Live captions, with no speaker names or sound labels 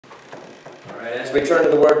Alright, as we turn to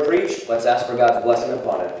the word preach, let's ask for God's blessing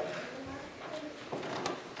upon it.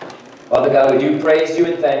 Father God, we do praise you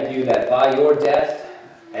and thank you that by your death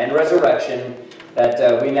and resurrection,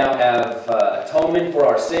 that we now have atonement for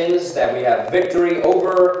our sins, that we have victory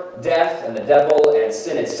over death and the devil and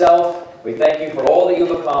sin itself. We thank you for all that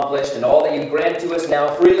you've accomplished and all that you grant to us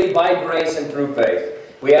now freely by grace and through faith.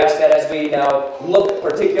 We ask that as we now look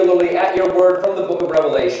particularly at your word from the book of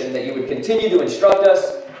Revelation, that you would continue to instruct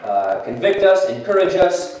us, convict us, encourage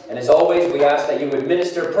us, and as always, we ask that you would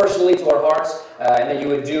minister personally to our hearts, and that you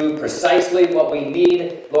would do precisely what we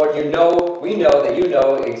need. Lord, we know that you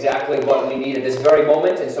know exactly what we need at this very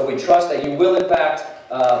moment, and so we trust that you will in fact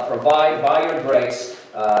provide by your grace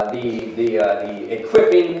the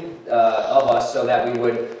equipping of us so that we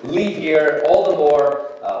would leave here all the more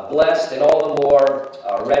blessed and all the more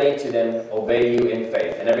ready to then obey you in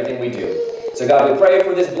faith in everything we do. So God, we pray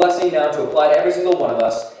for this blessing now to apply to every single one of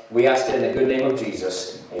us. We ask it in the good name of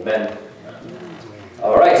Jesus. Amen.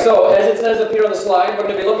 All right, so as it says up here on the slide, we're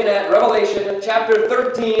going to be looking at Revelation chapter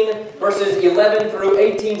 13, verses 11 through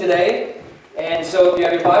 18 today. And so if you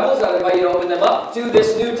have your Bibles, I invite you to open them up to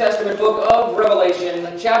this New Testament book of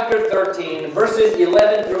Revelation, chapter 13, verses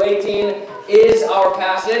 11 through 18 is our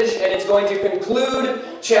passage, and it's going to conclude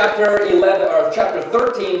chapter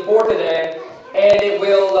 13 for today. And it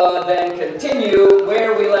will then continue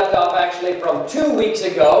where we left off actually from 2 weeks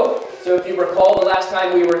ago. So if you recall, the last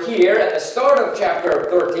time we were here at the start of chapter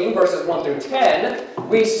 13, verses 1 through 10,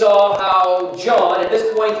 we saw how John, at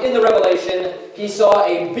this point in the Revelation, he saw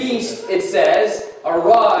a beast, it says,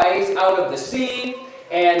 arise out of the sea.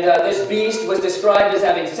 And this beast was described as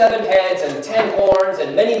having 7 heads and 10 horns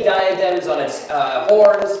and many diadems on its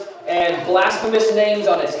horns and blasphemous names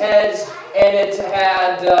on its heads. And it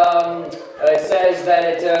had, it says that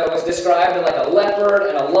it was described like a leopard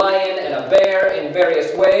and a lion and a bear in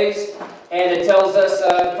various ways. And it tells us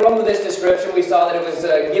from this description, we saw that it was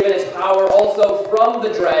given its power also from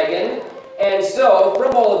the dragon. And so,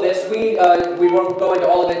 from all of this, we won't go into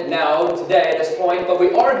all of it now, today, at this point, but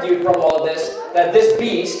we argued from all of this that this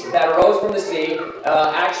beast that arose from the sea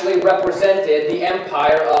actually represented the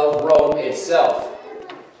empire of Rome itself.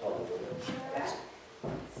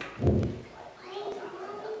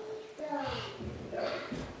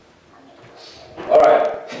 All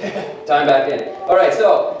right, time back in. All right,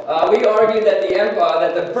 so we argued that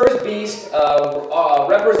the first beast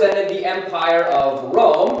represented the empire of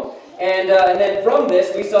Rome. And then from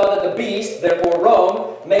this, we saw that the beast, therefore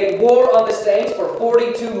Rome, made war on the saints for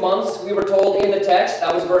 42 months, we were told in the text.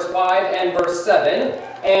 That was verse 5 and verse 7.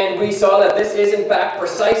 And we saw that this is, in fact,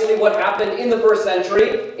 precisely what happened in the first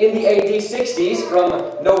century, in the AD 60s,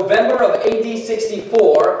 from November of AD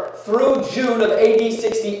 64 through June of AD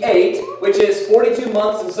 68, which is 42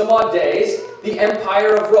 months and some odd days. The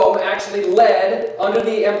Empire of Rome actually led, under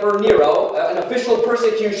the Emperor Nero, an official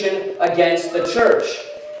persecution against the church.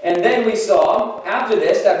 And then we saw, after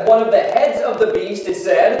this, that one of the heads of the beast, it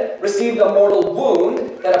said, received a mortal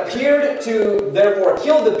wound that appeared to, therefore,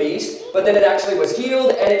 kill the beast, but then it actually was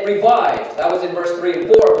healed and it revived. That was in verse 3 and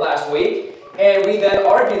 4 of last week. And we then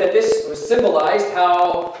argued that this symbolized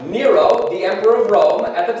how Nero, the emperor of Rome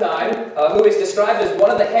at the time, who is described as one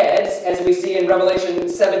of the heads, as we see in Revelation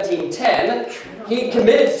 17:10, he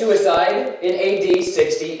committed suicide in AD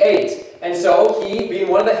 68. And so he, being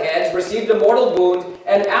one of the heads, received a mortal wound,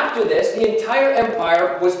 and after this, the entire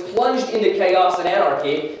empire was plunged into chaos and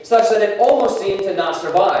anarchy, such that it almost seemed to not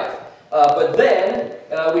survive. But then,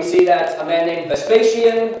 we see that a man named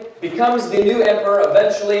Vespasian becomes the new emperor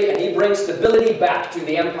eventually, and he brings stability back to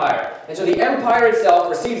the empire. And so the empire itself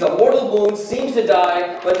receives a mortal wound, seems to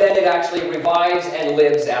die, but then it actually revives and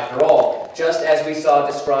lives after all, just as we saw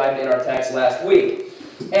described in our text last week.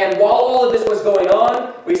 And while all of this was going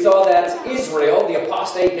on, we saw that Israel, the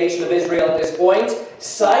apostate nation of Israel at this point,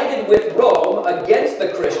 sided with Rome against the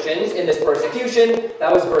Christians in this persecution.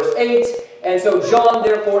 That was verse 8. And so John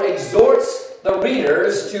therefore exhorts the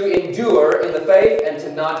readers to endure in the faith and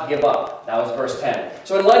to not give up. That was verse 10.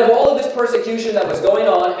 So in light of all of this persecution that was going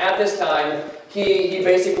on at this time, he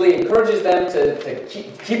basically encourages them to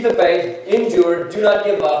keep the faith, endure, do not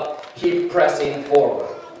give up, keep pressing forward.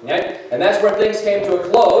 Okay? And that's where things came to a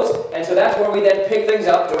close, and so that's where we then pick things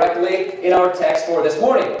up directly in our text for this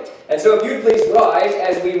morning. And so if you'd please rise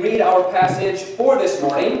as we read our passage for this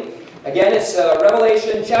morning. Again, it's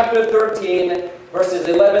Revelation chapter 13, verses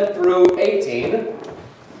 11 through 18.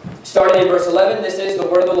 Starting in verse 11, this is the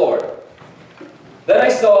word of the Lord. Then I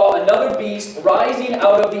saw another beast rising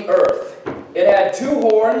out of the earth. It had 2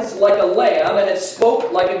 horns like a lamb, and it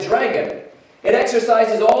spoke like a dragon. It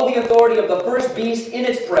exercises all the authority of the first beast in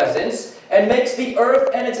its presence, and makes the earth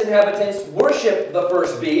and its inhabitants worship the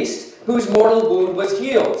first beast, whose mortal wound was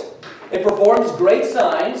healed. It performs great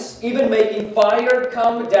signs, even making fire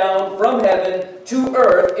come down from heaven to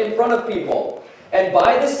earth in front of people. And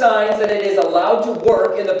by the signs that it is allowed to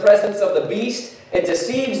work in the presence of the beast, it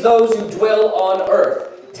deceives those who dwell on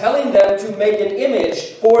earth, telling them to make an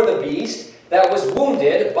image for the beast that was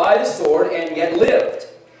wounded by the sword and yet lived.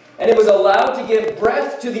 And it was allowed to give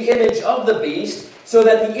breath to the image of the beast, so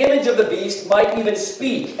that the image of the beast might even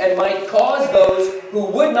speak, and might cause those who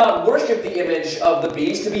would not worship the image of the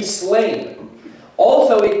beast to be slain.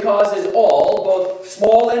 Also it causes all, both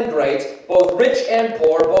small and great, both rich and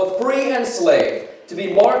poor, both free and slave, to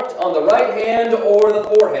be marked on the right hand or the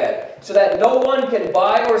forehead, so that no one can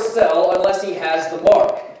buy or sell unless he has the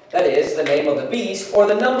mark, that is, the name of the beast, or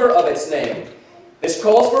the number of its name. This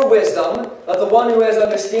calls for wisdom. Let the one who has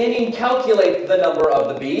understanding calculate the number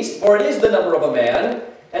of the beast, for it is the number of a man,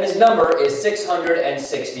 and his number is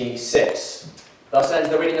 666. Thus ends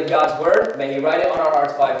the reading of God's Word. May He write it on our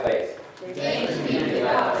hearts by faith. Thanks be to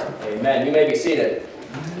God. Amen. You may be seated.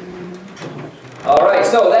 All right,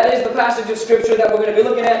 so that is the passage of Scripture that we're going to be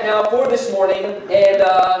looking at now for this morning. And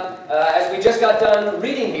as we just got done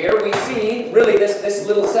reading here, we see really this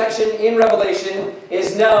little section in Revelation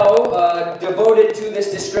is now devoted to this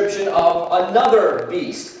description of another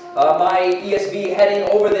beast. My ESV heading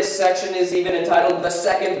over this section is even entitled The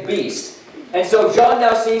Second Beast. And so John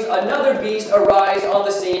now sees another beast arise on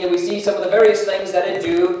the scene, and we see some of the various things that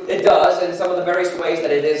it does, and some of the various ways that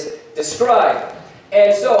it is described.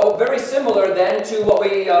 And so, very similar then to what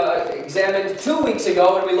we examined 2 weeks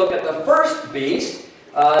ago when we looked at the first beast,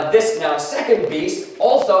 this now second beast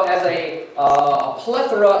also has a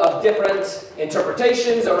plethora of different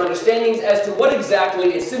interpretations or understandings as to what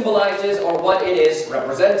exactly it symbolizes or what it is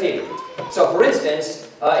representing. So, for instance,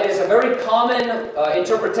 it is a very common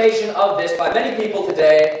interpretation of this by many people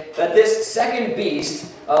today that this second beast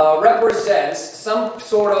represents some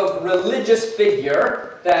sort of religious figure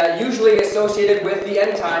that usually associated with the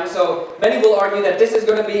end time. So many will argue that this is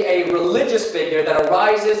going to be a religious figure that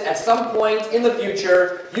arises at some point in the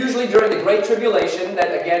future, usually during the Great Tribulation,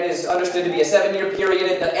 that again is understood to be a 7-year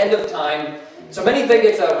period at the end of time. So many think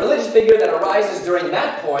it's a religious figure that arises during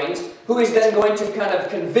that point, who is then going to kind of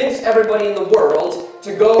convince everybody in the world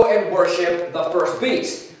to go and worship the first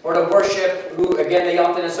beast. Or to worship, who again they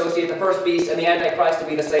often associate the first beast and the Antichrist to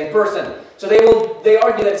be the same person. So they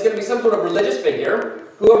argue that it's going to be some sort of religious figure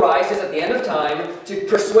who arises at the end of time to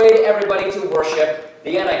persuade everybody to worship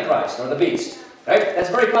the Antichrist or the beast. Right? That's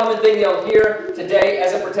a very common thing you'll hear today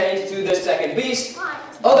as it pertains to this second beast.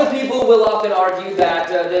 Other people will often argue that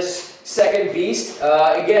this second beast,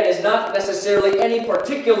 again, is not necessarily any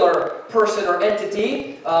particular person or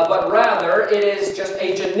entity, but rather it is just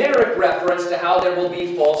a generic reference to how there will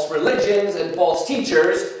be false religions and false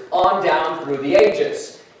teachers on down through the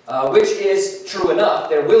ages. Which is true enough.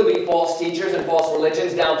 There will be false teachers and false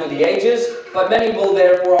religions down through the ages, but many will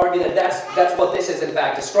therefore argue that that's what this is in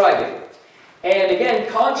fact describing. And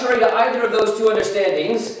again, contrary to either of those two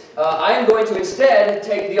understandings, I am going to instead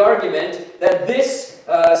take the argument that this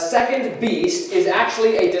second beast is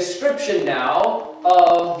actually a description now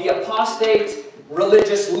of the apostate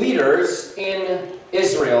religious leaders in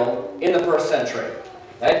Israel in the first century.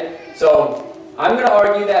 Right? So I'm going to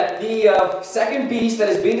argue that the second beast that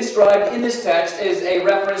is being described in this text is a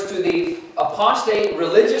reference to the apostate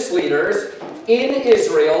religious leaders in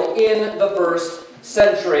Israel in the first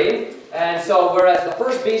century. And so, whereas the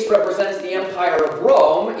first beast represents the empire of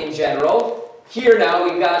Rome in general, here now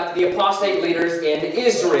we've got the apostate leaders in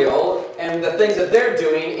Israel and the things that they're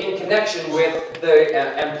doing in connection with the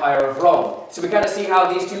empire of Rome. So we kind of see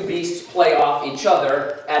how these two beasts play off each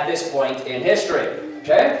other at this point in history.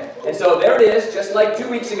 Okay? And so there it is, just like 2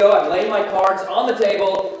 weeks ago, I'm laying my cards on the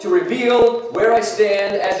table to reveal where I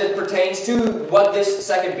stand as it pertains to what this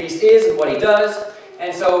second beast is and what he does.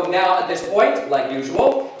 And so now at this point, like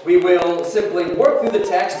usual, we will simply work through the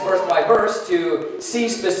text verse by verse to see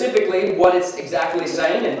specifically what it's exactly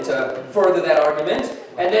saying and to further that argument.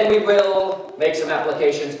 And then we will make some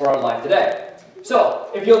applications for our life today. So,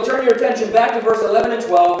 if you'll turn your attention back to verse 11 and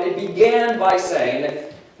 12, it began by saying,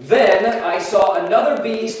 "Then I saw another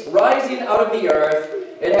beast rising out of the earth.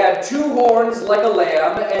 It had 2 horns like a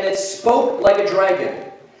lamb, and it spoke like a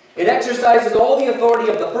dragon. It exercises all the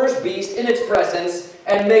authority of the first beast in its presence,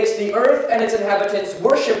 and makes the earth and its inhabitants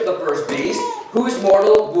worship the first beast, whose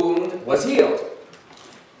mortal wound was healed."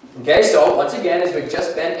 Okay, so once again, as we've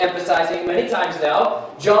just been emphasizing many times now,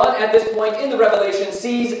 John at this point in the Revelation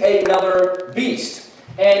sees another beast.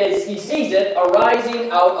 And he sees it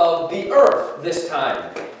arising out of the earth this time.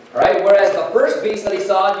 Right? Whereas the first beast that he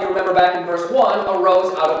saw, if you remember back in verse 1,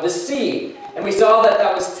 arose out of the sea. And we saw that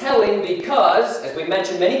that was telling because, as we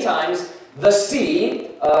mentioned many times, the sea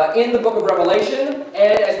in the book of Revelation,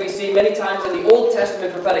 and as we see many times in the Old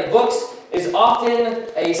Testament prophetic books, is often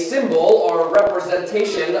a symbol or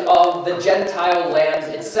representation of the Gentile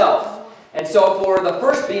land itself. And so for the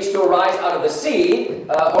first beast to arise out of the sea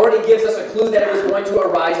already gives us a clue that it was going to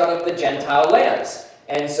arise out of the Gentile lands.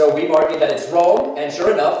 And so we've argued that it's Rome, and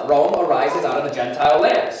sure enough, Rome arises out of the Gentile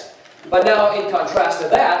lands. But now, in contrast to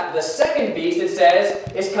that, the second beast, it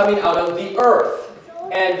says, is coming out of the earth.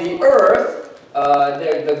 And the earth,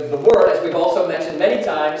 the word, as we've also mentioned many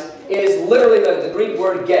times, is literally the Greek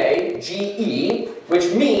word ge, G-E,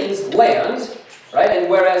 which means land. Right? And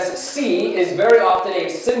whereas sea is very often a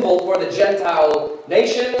symbol for the Gentile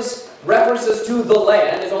nations, references to the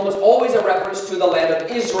land is almost always a reference to the land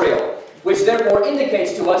of Israel, which therefore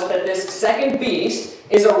indicates to us that this second beast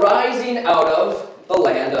is arising out of the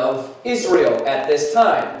land of Israel at this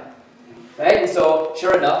time. Right? And so,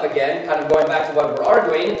 sure enough, again, kind of going back to what we're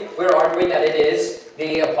arguing that it is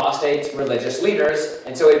the apostate religious leaders,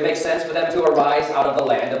 and so it makes sense for them to arise out of the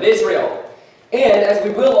land of Israel. And as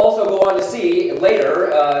we will also go on to see later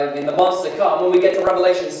in the months to come, when we get to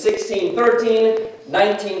Revelation 16:13,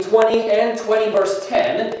 19:20, and 20 verse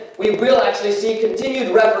 10, we will actually see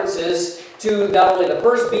continued references to not only the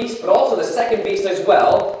first beast, but also the second beast as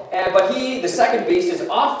well. But the second beast, is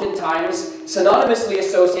oftentimes synonymously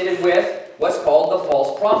associated with what's called the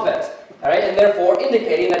false prophet. All right? And therefore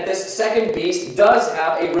indicating that this second beast does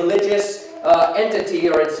have a religious entity,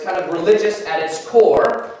 or it's kind of religious at its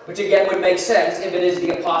core, which again would make sense if it is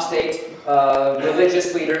the apostate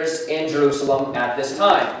religious leaders in Jerusalem at this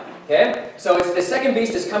time. Okay? So it's the second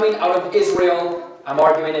beast is coming out of Israel. I'm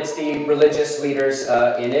arguing it's the religious leaders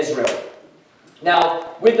in Israel.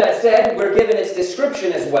 Now, with that said, we're given its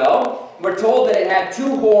description as well. We're told that it had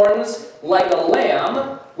two horns like a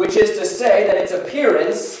lamb, which is to say that its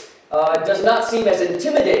appearance does not seem as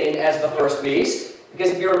intimidating as the first beast.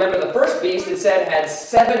 Because if you remember the first beast, it said had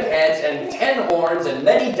 7 heads and 10 horns and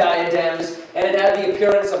many diadems, and it had the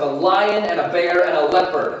appearance of a lion and a bear and a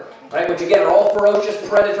leopard, right? Which again are all ferocious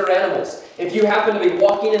predator animals. If you happen to be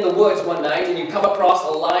walking in the woods one night and you come across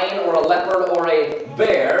a lion or a leopard or a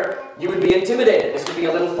bear, you would be intimidated. This would be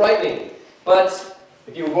a little frightening. But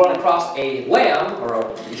if you run across a lamb, or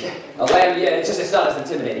a lamb, yeah, it's not as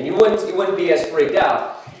intimidating. You wouldn't be as freaked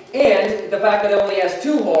out. And the fact that it only has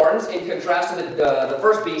 2 horns, in contrast to the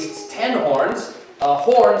first beast's 10 horns,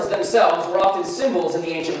 horns themselves were often symbols in the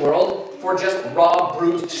ancient world for just raw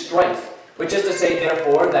brute strength. Which is to say,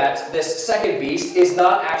 therefore, that this second beast is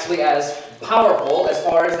not actually as powerful as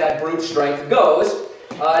far as that brute strength goes.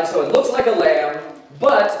 And so it looks like a lamb,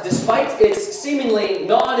 but despite its seemingly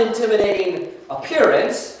non-intimidating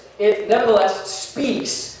appearance, it nevertheless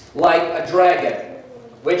speaks like a dragon.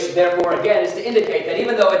 Which, therefore, again, is to indicate that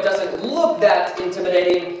even though it doesn't look that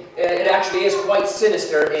intimidating, it actually is quite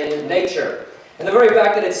sinister in nature. And the very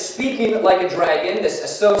fact that it's speaking like a dragon, this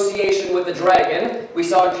association with the dragon, we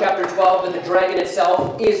saw in chapter 12 that the dragon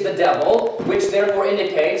itself is the devil, which therefore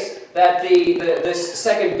indicates that this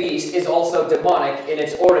second beast is also demonic in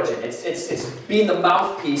its origin. It's being the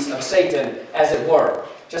mouthpiece of Satan, as it were.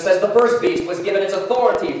 Just as the first beast was given its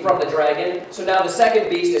authority from the dragon, so now the second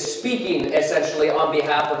beast is speaking essentially on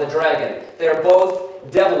behalf of the dragon. They're both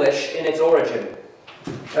devilish in its origin.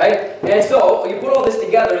 Right? And so, you put all this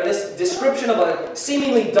together, and this description of a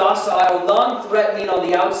seemingly docile, non-threatening on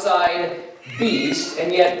the outside beast,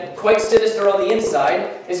 and yet quite sinister on the inside,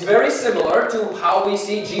 is very similar to how we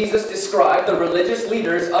see Jesus describe the religious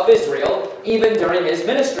leaders of Israel, even during his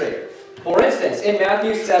ministry. For instance, in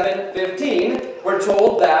Matthew 7:15, we're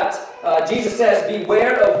told that Jesus says,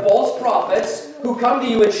 "Beware of false prophets who come to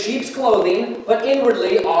you in sheep's clothing, but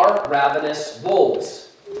inwardly are ravenous wolves."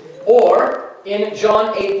 Or, in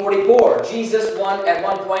John 8:44, Jesus at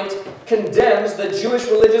one point condemns the Jewish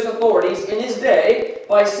religious authorities in his day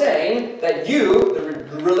by saying that you,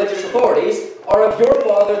 the religious authorities, are of your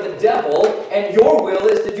father the devil, and your will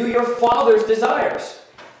is to do your father's desires.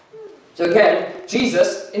 So again,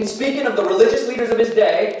 Jesus, in speaking of the religious leaders of his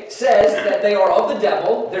day, says that they are of the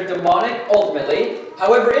devil, they're demonic ultimately.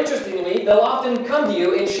 However, interestingly, they'll often come to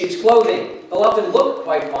you in sheep's clothing. They'll often look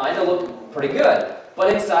quite fine, they'll look pretty good.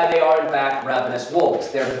 But inside they are in fact ravenous wolves.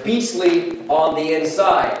 They're beastly on the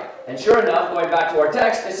inside. And sure enough, going back to our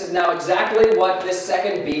text, this is now exactly what this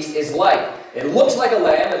second beast is like. It looks like a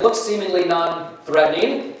lamb, it looks seemingly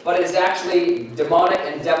non-threatening, but it is actually demonic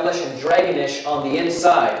and devilish and dragonish on the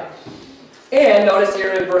inside. And notice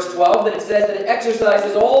here in verse 12 that it says that it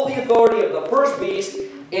exercises all the authority of the first beast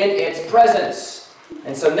in its presence.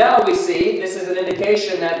 And so now we see, this is an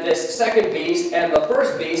indication that this second beast and the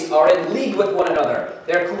first beast are in league with one another.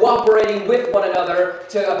 They're cooperating with one another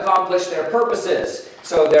to accomplish their purposes.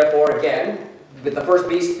 So therefore, again, with the first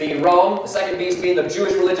beast being Rome, the second beast being the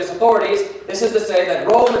Jewish religious authorities, this is to say that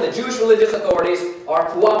Rome and the Jewish religious authorities are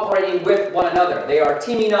cooperating with one another. They are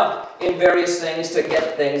teaming up in various things to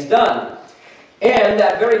get things done. And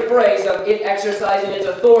that very phrase of it exercising its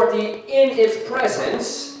authority in its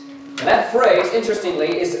presence, and that phrase,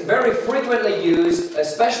 interestingly, is very frequently used,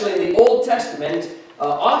 especially in the Old Testament,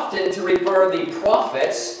 often to refer the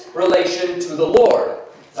prophets' relation to the Lord.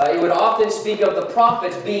 It would often speak of the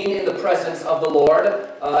prophets being in the presence of the Lord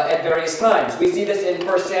at various times. We see this in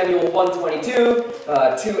 1 Samuel 1:22,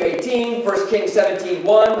 2:18, 1 Kings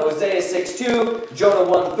 17:1, Hosea 6:2, Jonah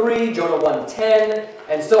 1:3, Jonah 1:10,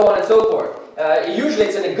 and so on and so forth. Usually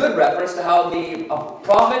it's in a good reference to how the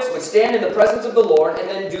prophets would stand in the presence of the Lord and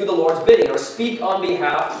then do the Lord's bidding, or speak on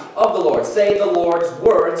behalf of the Lord, say the Lord's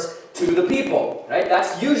words to the people. Right?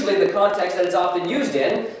 That's usually the context that it's often used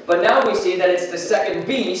in, but now we see that it's the second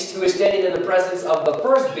beast who is standing in the presence of the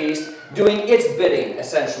first beast doing its bidding,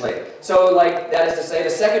 essentially. So, like, that is to say, the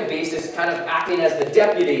second beast is kind of acting as the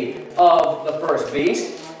deputy of the first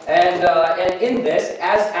beast. And in this,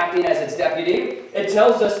 as acting as its deputy, it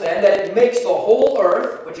tells us then that it makes the whole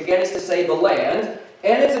earth, which again is to say the land,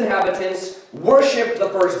 and its inhabitants worship the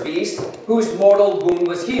first beast whose mortal wound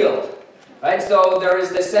was healed. Right? So there is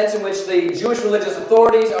this sense in which the Jewish religious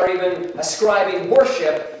authorities are even ascribing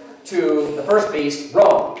worship to the first beast,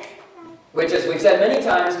 Rome. Which, as we've said many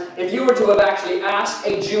times, if you were to have actually asked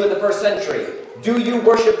a Jew in the first century, do you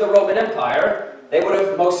worship the Roman Empire? They would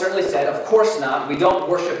have most certainly said, of course not, we don't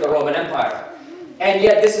worship the Roman Empire. And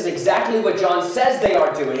yet this is exactly what John says they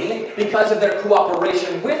are doing because of their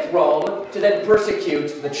cooperation with Rome to then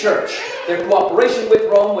persecute the church. Their cooperation with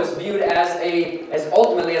Rome was viewed as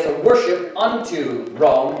ultimately as a worship unto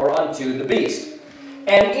Rome or unto the beast.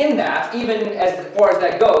 And in that, even as far as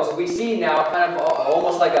that goes, we see now kind of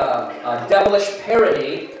almost like a devilish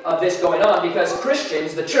parody of this going on, because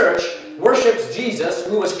Christians, the church, worships Jesus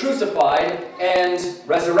who was crucified and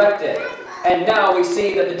resurrected. And now we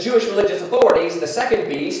see that the Jewish religious authorities, the second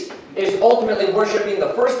beast, is ultimately worshiping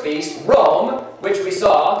the first beast, Rome, which we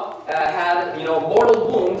saw had mortal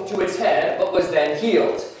wound to its head, but was then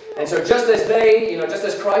healed. And so just as just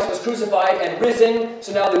as Christ was crucified and risen,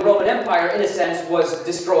 so now the Roman Empire, in a sense, was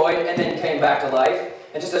destroyed and then came back to life.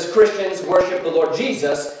 And just as Christians worship the Lord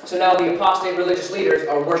Jesus, so now the apostate religious leaders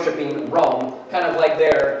are worshiping Rome, kind of like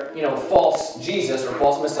their, false Jesus or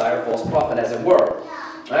false Messiah or false prophet, as it were.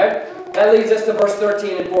 Right? That leads us to verse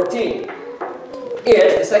 13 and 14.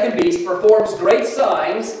 It, the second beast, performs great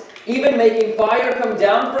signs, even making fire come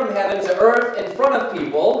down from heaven to earth in front of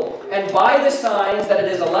people, and by the signs that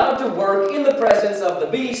it is allowed to work in the presence of the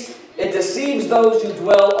beast, it deceives those who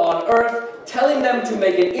dwell on earth, telling them to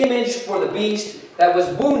make an image for the beast that was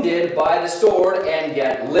wounded by the sword and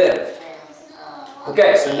yet lived.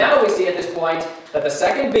 Okay, so now we see at this point that the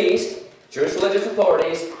second beast, Jewish religious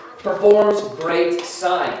authorities, performs great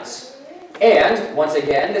signs. And, once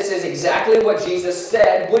again, this is exactly what Jesus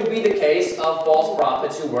said would be the case of false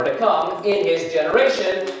prophets who were to come in his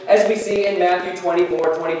generation, as we see in Matthew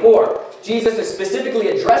 24:24. Jesus is specifically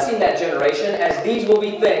addressing that generation as these will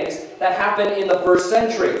be things that happen in the first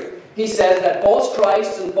century. He says that false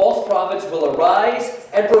Christs and false prophets will arise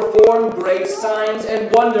and perform great signs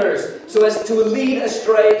and wonders, so as to lead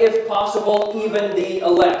astray, if possible, even the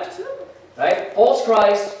elect. Right? False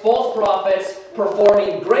Christs, false prophets,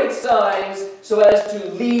 performing great signs so as to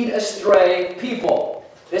lead astray people.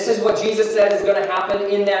 This is what Jesus said is going to happen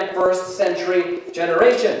in that first century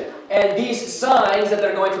generation. And these signs that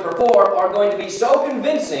they're going to perform are going to be so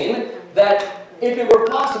convincing that if it were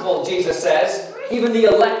possible, Jesus says, even the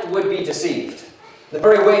elect would be deceived. The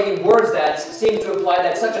very way he words that seems to imply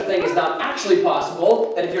that such a thing is not actually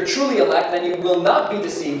possible, that if you're truly elect, then you will not be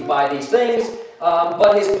deceived by these things.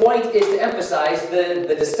 But his point is to emphasize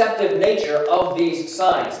the deceptive nature of these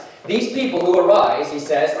signs. These people who arise, he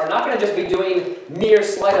says, are not going to just be doing mere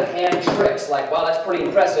sleight of hand tricks, like, wow, that's pretty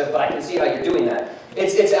impressive, but I can see how you're doing that.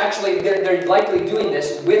 It's actually, they're likely doing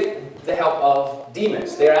this with the help of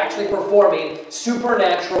demons. They're actually performing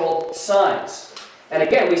supernatural signs. And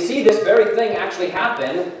again, we see this very thing actually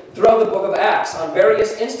happen throughout the book of Acts on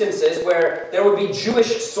various instances where there would be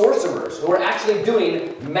Jewish sorcerers who are actually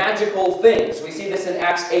doing magical things. We see this in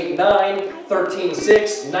Acts 8:9,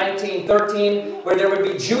 13:6, 19:13, where there would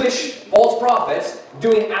be Jewish false prophets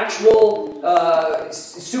doing actual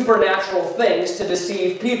supernatural things to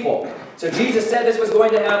deceive people. So Jesus said this was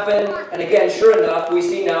going to happen, and again, sure enough, we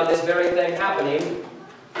see now this very thing happening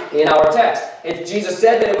in our text. Jesus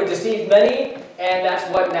said that it would deceive many, and that's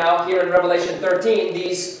what now here in Revelation 13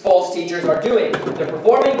 these false teachers are doing. They're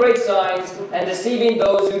performing great signs and deceiving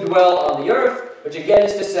those who dwell on the earth, which again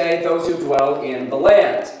is to say those who dwell in the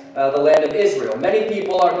land of Israel. Many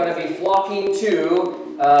people are going to be flocking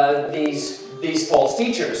to these false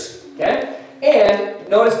teachers. Okay? And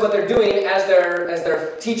notice what they're doing as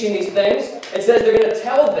they're teaching these things. It says they're going to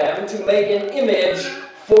tell them to make an image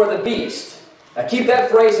for the beast. Now keep that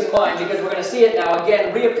phrase in mind because we're going to see it now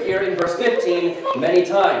again reappear in verse 15 many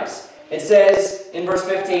times. It says in verse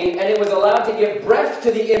 15, and it was allowed to give breath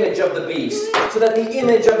to the image of the beast, so that the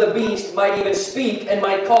image of the beast might even speak and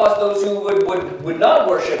might cause those who would not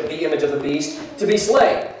worship the image of the beast to be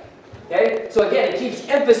slain. Okay? So again, it keeps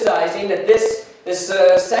emphasizing that this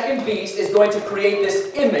second beast is going to create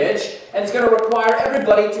this image, and it's going to require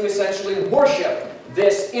everybody to essentially worship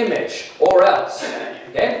this image, or else.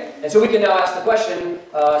 Okay? And so we can now ask the question,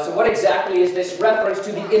 so what exactly is this reference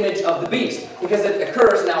to the image of the beast? Because it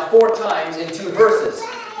occurs now 4 times in 2 verses.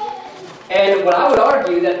 And what I would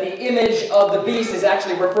argue that the image of the beast is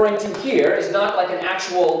actually referring to here is not like an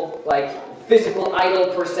actual, physical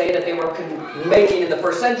idol per se that they were making in the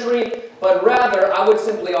first century, but rather I would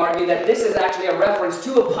simply argue that this is actually a reference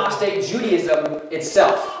to apostate Judaism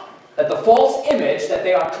itself. That the false image that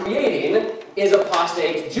they are creating is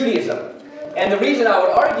apostate Judaism. And the reason I would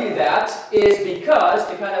argue that is because,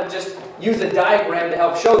 to kind of just use a diagram to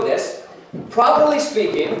help show this, properly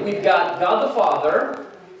speaking, we've got God the Father,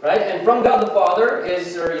 right? And from God the Father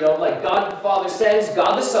God the Father sends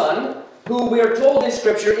God the Son, who we are told in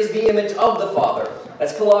Scripture is the image of the Father.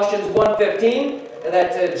 That's Colossians 1:15,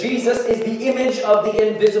 that Jesus is the image of the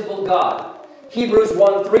invisible God. Hebrews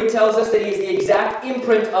 1:3 tells us that he is the exact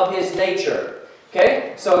imprint of his nature.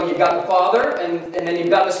 Okay, so you've got the Father, and then you've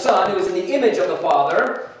got the Son, who is in the image of the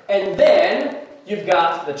Father, and then you've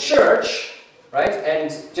got the church, right?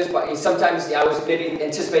 And sometimes I was maybe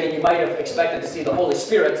anticipating you might have expected to see the Holy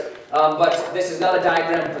Spirit, but this is not a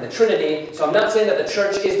diagram for the Trinity, so I'm not saying that the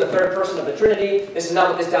church is the third person of the Trinity. This is not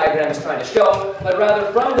what this diagram is trying to show, but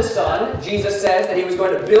rather from the Son, Jesus says that he was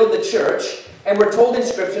going to build the church, and we're told in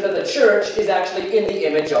Scripture that the church is actually in the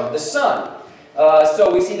image of the Son.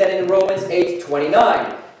 So we see that in Romans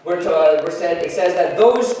 8:29, where it says that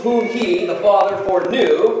those whom he, the Father,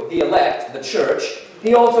 foreknew, the elect, the church,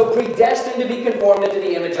 he also predestined to be conformed into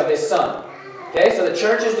the image of his Son. Okay, so the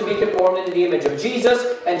church is to be conformed into the image of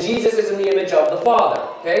Jesus, and Jesus is in the image of the Father.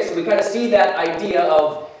 Okay, so we kind of see that idea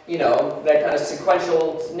of, that kind of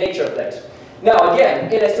sequential nature of things. Now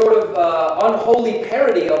again, in a sort of unholy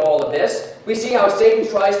parody of all of this, we see how Satan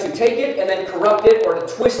tries to take it and then corrupt it or to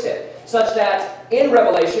twist it, such that in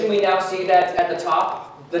Revelation we now see that at the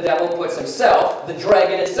top the devil puts himself, the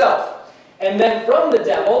dragon itself. And then from the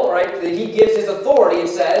devil, right, he gives his authority, it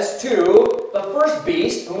says, to the first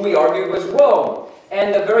beast, whom we argued was Rome.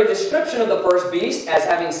 And the very description of the first beast, as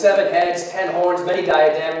having 7 heads, 10 horns, many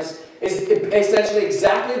diadems, is essentially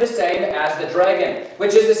exactly the same as the dragon,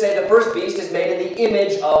 which is to say the first beast is made in the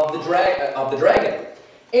image of the dragon.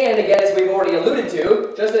 And again, as we've already alluded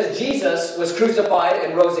to, just as Jesus was crucified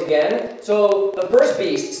and rose again, so the first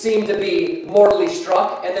beast seemed to be mortally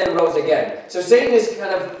struck and then rose again. So Satan is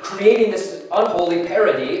kind of creating this unholy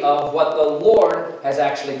parody of what the Lord has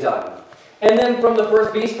actually done. And then from the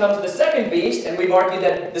first beast comes the second beast, and we've argued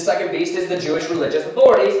that the second beast is the Jewish religious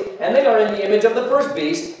authorities, and they are in the image of the first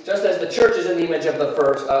beast, just as the church is in the image of the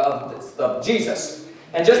first of Jesus.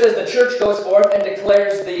 And just as the church goes forth and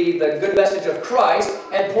declares the good message of Christ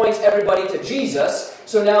and points everybody to Jesus,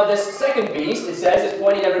 so now this second beast, it says, is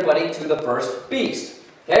pointing everybody to the first beast.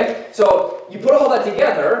 Okay? So you put all that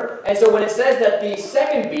together, and so when it says that the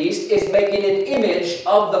second beast is making an image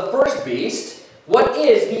of the first beast, what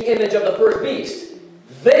is the image of the first beast?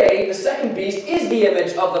 The second beast, is the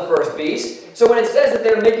image of the first beast. So when it says that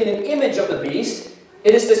they're making an image of the beast,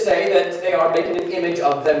 it is to say that they are making an image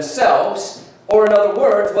of themselves. Or in other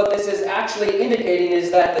words, what this is actually indicating is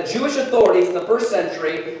that the Jewish authorities in the first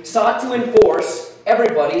century sought to enforce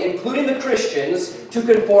everybody, including the Christians, to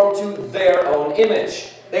conform to their own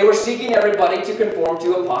image. They were seeking everybody to conform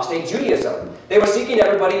to apostate Judaism. They were seeking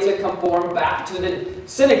everybody to conform back to the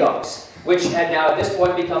synagogues, which had now at this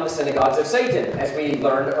point become the synagogues of Satan, as we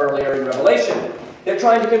learned earlier in Revelation. They're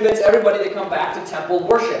trying to convince everybody to come back to temple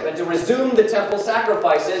worship and to resume the temple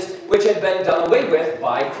sacrifices which had been done away with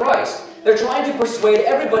by Christ. They're trying to persuade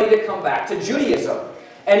everybody to come back to Judaism.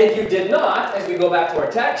 And if you did not, as we go back to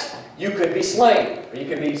our text, you could be slain, or you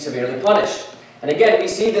could be severely punished. And again, we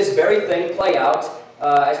see this very thing play out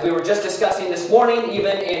as we were just discussing this morning,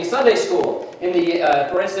 even in Sunday school.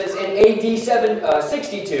 For instance, in AD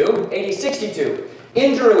 62,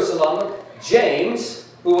 In Jerusalem, James,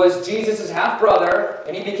 who was Jesus' half-brother,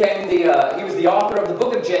 and he was the author of the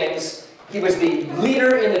book of James. He was the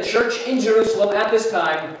leader in the church in Jerusalem at this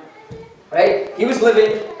time. Right? He was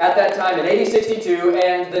living at that time in AD 62,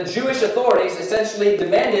 and the Jewish authorities essentially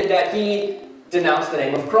demanded that he denounce the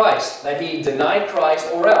name of Christ, that he deny Christ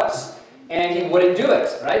or else. And he wouldn't do it,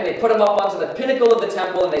 right? They put him up onto the pinnacle of the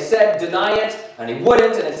temple, and they said, deny it, and he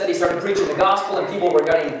wouldn't, and instead he started preaching the gospel, and people were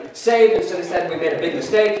getting saved, and so they said, we made a big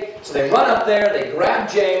mistake. So they run up there, they grab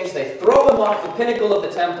James, they throw him off the pinnacle of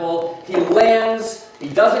the temple, he lands, he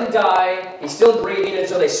doesn't die, he's still breathing, and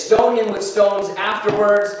so they stone him with stones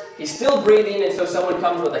afterwards. He's still breathing, and so someone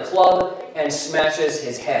comes with a club and smashes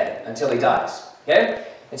his head until he dies. Okay?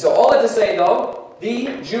 And so all that to say, though,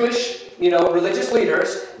 the Jewish religious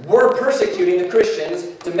leaders were persecuting the Christians,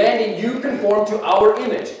 demanding you conform to our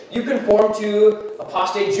image. You conform to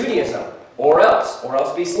apostate Judaism, or else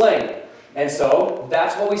be slain. And so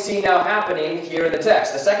that's what we see now happening here in the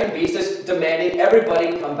text. The second beast is demanding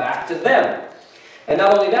everybody come back to them. And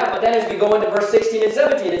not only that, but then as we go into verse 16 and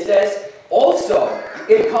 17, it says, also,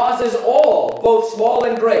 it causes all, both small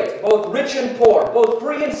and great, both rich and poor, both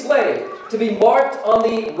free and slave, to be marked on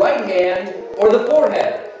the right hand or the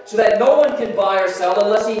forehead, so that no one can buy or sell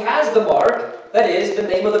unless he has the mark, that is, the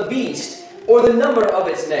name of the beast, or the number of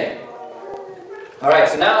its name. Alright,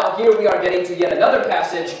 so now here we are getting to yet another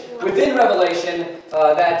passage within Revelation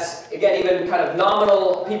that's, again, even kind of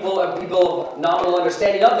nominal people of nominal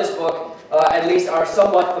understanding of this book, at least are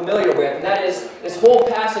somewhat familiar with. And that is this whole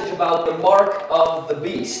passage about the mark of the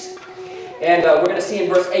beast. And we're going to see in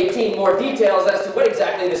verse 18 more details as to what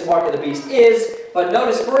exactly this mark of the beast is. But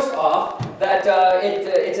notice first off that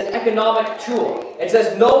it's an economic tool. It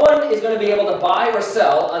says no one is going to be able to buy or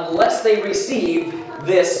sell unless they receive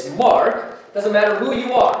this mark. Doesn't matter who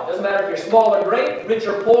you are. Doesn't matter if you're small or great, rich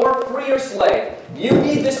or poor, free or slave. You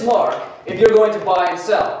need this mark if you're going to buy and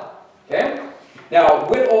sell. Okay? Now,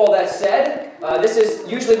 with all that said, this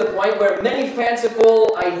is usually the point where many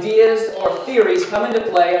fanciful ideas or theories come into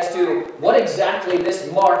play as to what exactly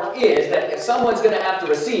this mark is that someone's going to have to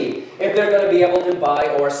receive if they're going to be able to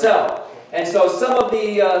buy or sell. And so some of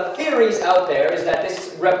the theories out there is that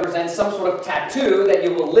this represents some sort of tattoo that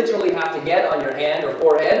you will literally have to get on your hand or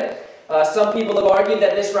forehead. Some people have argued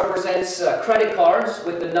that this represents credit cards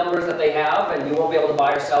with the numbers that they have, and you won't be able to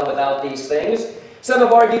buy or sell without these things. Some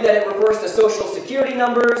have argued that it refers to social security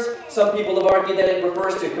numbers. Some people have argued that it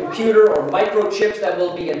refers to computer or microchips that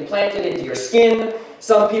will be implanted into your skin.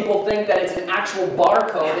 Some people think that it's an actual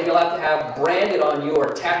barcode that you'll have to have branded on you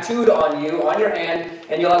or tattooed on you, on your hand,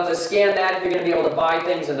 and you'll have to scan that if you're going to be able to buy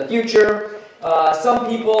things in the future. Some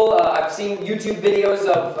people, I've seen YouTube videos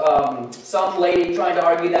of some lady trying to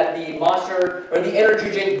argue that the Monster, or the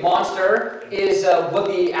energy drink Monster, is what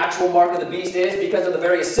the actual mark of the beast is because of the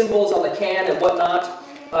various symbols on the can and whatnot.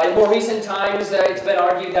 In more recent times, it's been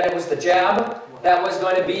argued that it was the jab that was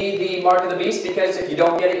going to be the mark of the beast because if you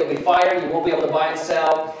don't get it, you'll be fired, you won't be able to buy and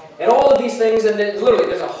sell. And all of these things, and then literally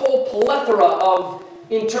there's a whole plethora of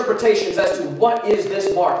interpretations as to what is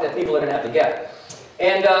this mark that people are going to have to get.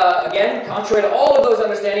 And again, contrary to all of those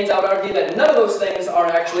understandings, I would argue that none of those things are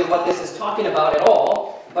actually what this is talking about at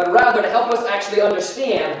all, but rather to help us actually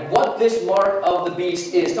understand what this mark of the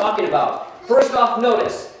beast is talking about. First off,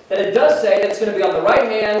 notice that it does say that it's going to be on the right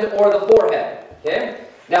hand or the forehead. Okay?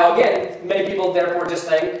 Now again, many people therefore just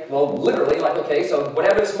think, well, literally, like, okay, so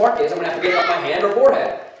whatever this mark is, I'm going to have to get it on my hand or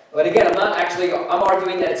forehead. But again, I'm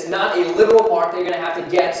arguing that it's not a literal mark that you're going to have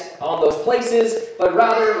to get on those places, but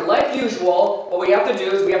rather, like usual, what we have to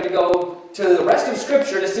do is we have to go to the rest of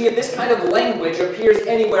Scripture to see if this kind of language appears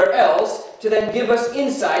anywhere else, to then give us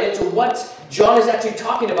insight into what John is actually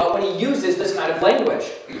talking about when he uses this kind of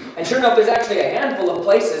language. And sure enough, there's actually a handful of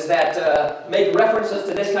places that make references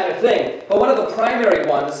to this kind of thing. But one of the primary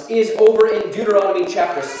ones is over in Deuteronomy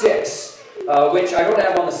chapter 6. Which I don't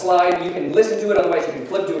have on the slide. You can listen to it, otherwise you can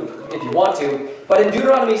flip to it if you want to. But in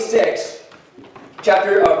Deuteronomy 6,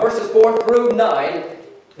 verses 4 through 9,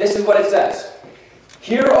 this is what it says.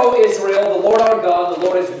 Hear, O Israel, the Lord our God, the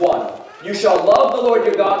Lord is one. You shall love the Lord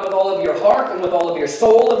your God with all of your heart, and with all of your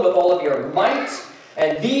soul, and with all of your might.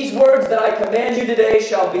 And these words that I command you today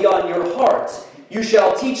shall be on your heart. You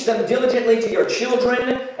shall teach them diligently to your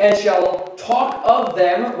children, and shall talk of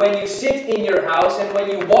them when you sit in your house, and when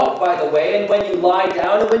you walk by the way, and when you lie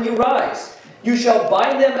down, and when you rise. You shall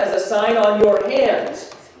bind them as a sign on your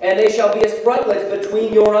hands, and they shall be as frontlets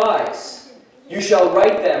between your eyes. You shall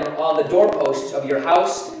write them on the doorposts of your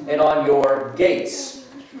house and on your gates.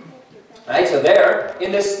 Right, so there,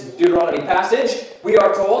 in this Deuteronomy passage, we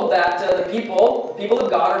are told that the people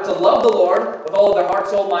of God are to love the Lord with all of their heart,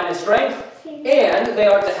 soul, mind, and strength, And they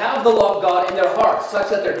are to have the law of God in their hearts,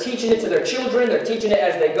 such that they're teaching it to their children, they're teaching it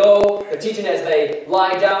as they go, they're teaching it as they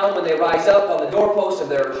lie down, when they rise up on the doorpost of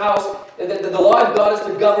their house. The law of God is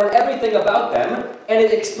to govern everything about them, and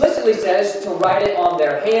it explicitly says to write it on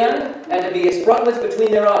their hand and to be as frontlets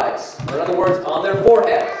between their eyes, or in other words, on their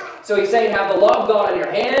forehead. So he's saying have the law of God on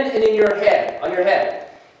your hand and in your head, on your head.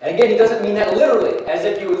 And again, he doesn't mean that literally, as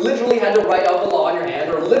if you literally had to write out the law on your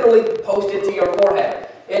hand or literally post it to your forehead.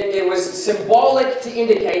 It was symbolic to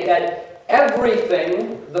indicate that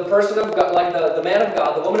everything, the person of God, like the man of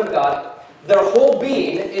God, the woman of God, their whole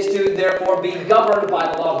being is to therefore be governed by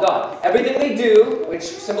the law of God. Everything they do, which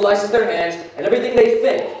symbolizes their hands, and everything they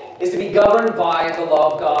think is to be governed by the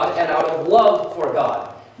law of God and out of love for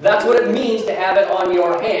God. That's what it means to have it on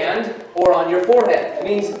your hand or on your forehead. It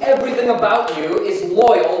means everything about you is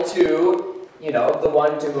loyal to, the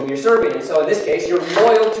one to whom you're serving. And so in this case, you're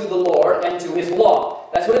loyal to the Lord and to His law.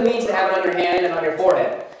 That's what it means to have it on your hand and on your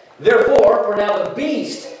forehead. Therefore, for now the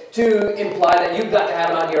beast to imply that you've got to have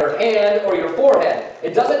it on your hand or your forehead.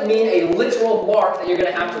 It doesn't mean a literal mark that you're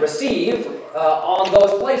going to have to receive on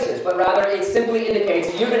those places, but rather it simply indicates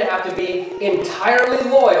that you're going to have to be entirely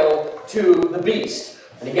loyal to the beast.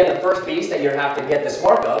 And again, the first beast that you have to get this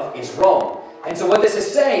mark of is Rome. And so what this is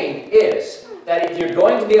saying is that if you're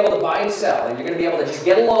going to be able to buy and sell, and you're going to be able to just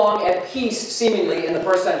get along at peace, seemingly, in the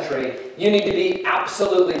first century, you need to be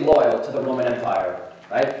absolutely loyal to the Roman Empire.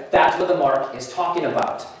 Right? That's what the mark is talking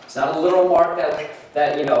about. It's not a literal mark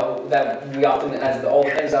that we often, as all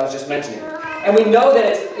the things I was just mentioning. And we know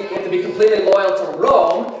that you have to be completely loyal to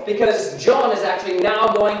Rome because John is actually now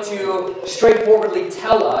going to straightforwardly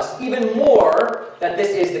tell us even more that this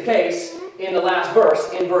is the case in the last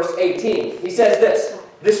verse, in verse 18. He says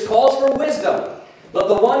this calls for wisdom. Let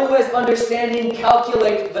the one who has understanding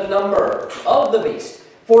calculate the number of the beast.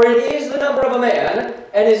 For it is the number of a man,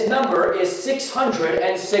 and his number is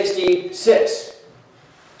 666.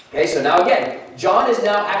 Okay, so now again, John is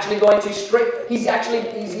now actually going to he's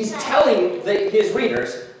telling his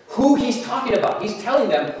readers who he's talking about. He's telling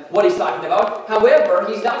them what he's talking about. However,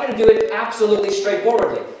 he's not going to do it absolutely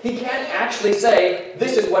straightforwardly. He can't actually say,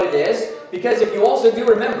 this is what it is, because if you also do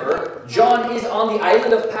remember, John is on the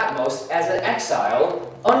island of Patmos as an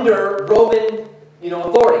exile under Roman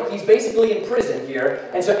authority. He's basically in prison here,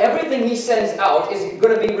 and so everything he sends out is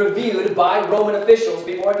going to be reviewed by Roman officials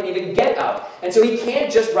before it can even get out. And so he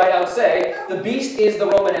can't just right out say, the beast is the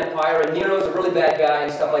Roman Empire and Nero's a really bad guy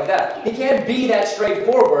and stuff like that. He can't be that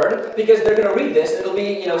straightforward because they're going to read this and it'll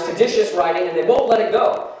be, seditious writing and they won't let it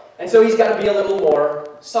go. And so he's got to be a little more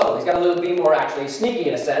subtle. He's got to be more actually sneaky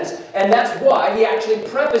in a sense. And that's why he actually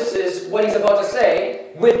prefaces what he's about to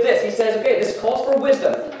say with this. He says, okay, this calls for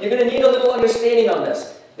wisdom. You're going to need a little understanding on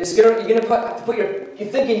this. You're going to have to put your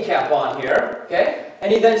thinking cap on here. Okay?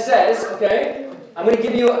 And he then says, okay, I'm going to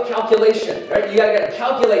give you a calculation. Right? You got to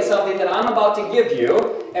calculate something that I'm about to give you.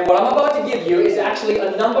 And what I'm about to give you is actually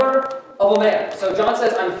a number of a man. So John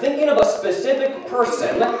says, I'm thinking of a specific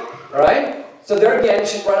person. Right? So there again,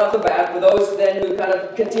 just right off the bat, for those then who kind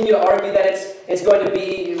of continue to argue that it's going to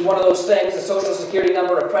be one of those things, a social security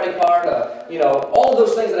number, a credit card, all of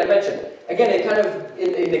those things that I mentioned. Again, it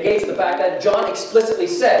negates the fact that John explicitly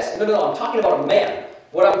says, no, I'm talking about a man.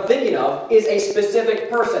 What I'm thinking of is a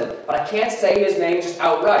specific person, but I can't say his name just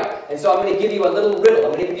outright. And so I'm going to give you a little riddle.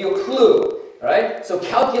 I'm going to give you a clue. Right? So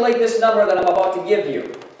calculate this number that I'm about to give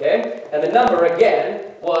you. Okay? And the number,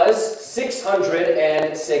 again, was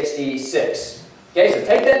 666. Okay, so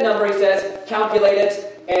take that number, he says, calculate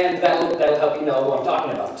it, and that'll help you know who I'm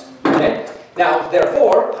talking about. Okay? Now,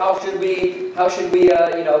 therefore, how should we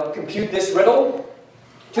compute this riddle?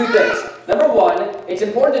 Two things. Number one, it's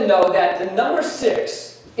important to know that the number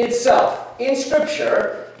 6 itself in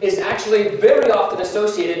Scripture is actually very often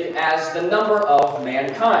associated as the number of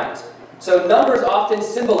mankind. So numbers often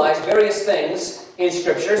symbolize various things in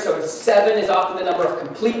Scripture. So 7 is often the number of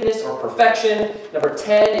completeness or perfection. Number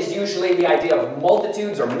 10 is usually the idea of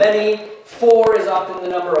multitudes or many. 4 is often the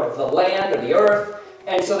number of the land or the earth.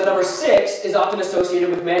 And so the number 6 is often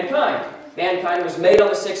associated with mankind. Mankind was made on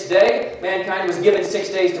the 6th day. Mankind was given 6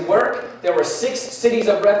 days to work. There were 6 cities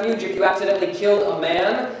of refuge if you accidentally killed a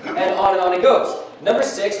man, and on it goes. Number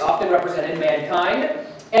 6 often represented mankind.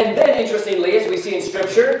 And then, interestingly, as we see in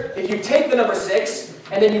Scripture, if you take the number 6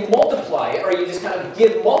 and then you multiply it, or you just kind of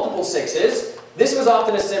give multiple 6s, this was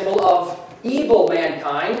often a symbol of evil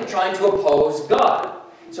mankind trying to oppose God.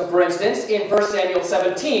 So, for instance, in 1 Samuel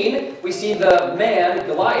 17, we see the man,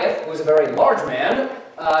 Goliath, who was a very large man.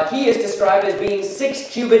 He is described as being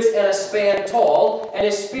 6 cubits and a span tall, and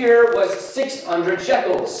his spear was 600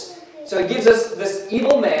 shekels. So it gives us this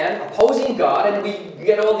evil man opposing God, and we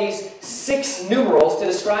get all these 6 numerals to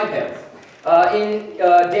describe him. In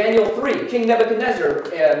Daniel 3, King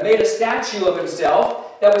Nebuchadnezzar made a statue of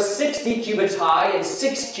himself that was 60 cubits high and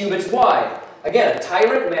 6 cubits wide. Again, a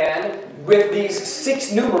tyrant man with these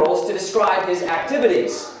 6 numerals to describe his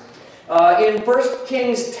activities. In 1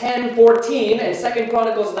 Kings 10:14 and 2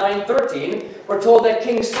 Chronicles 9:13, we're told that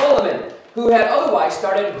King Solomon, who had otherwise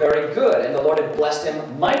started very good, and the Lord had blessed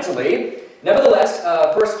him mightily. Nevertheless,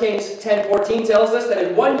 1 Kings 10:14 tells us that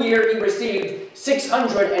in 1 year he received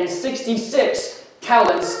 666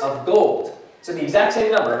 talents of gold. So the exact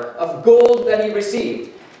same number of gold that he received.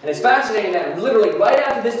 And it's fascinating that literally right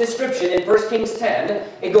after this description in 1 Kings 10,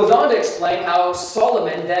 it goes on to explain how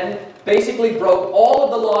Solomon then basically broke all of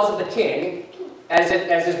the laws of the king, as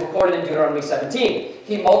is recorded in Deuteronomy 17.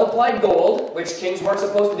 He multiplied gold, which kings weren't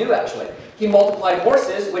supposed to do actually. He multiplied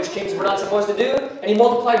horses, which kings were not supposed to do. And he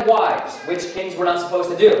multiplied wives, which kings were not supposed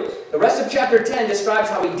to do. The rest of chapter 10 describes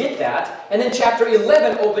how he did that. And then chapter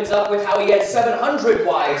 11 opens up with how he had 700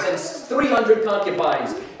 wives and 300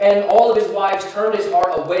 concubines. And all of his wives turned his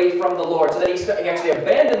heart away from the Lord. So that he actually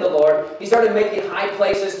abandoned the Lord. He started making high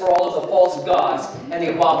places for all of the false gods and the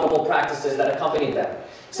abominable practices that accompanied them.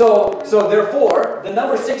 So therefore, the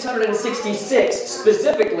number 666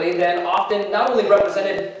 specifically then often not only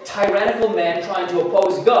represented tyrannical men trying to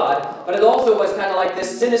oppose God, but it also was kind of like this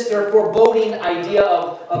sinister, foreboding idea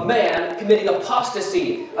of a man committing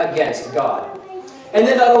apostasy against God. And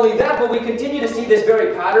then not only that, but we continue to see this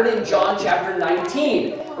very pattern in John chapter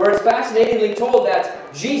 19, where it's fascinatingly told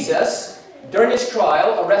that Jesus, during his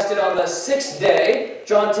trial, arrested on the 6th day,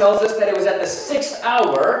 John tells us that it was at the 6th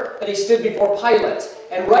hour that he stood before Pilate.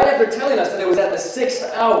 And right after telling us that it was at the 6th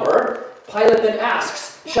hour, Pilate then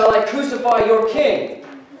asks, "Shall I crucify your king?"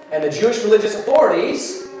 And the Jewish religious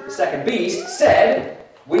authorities, the second beast, said,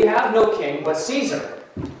 "We have no king but Caesar."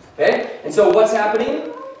 Okay? And so what's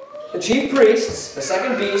happening? The chief priests, the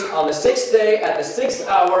second beast, on the 6th day, at the 6th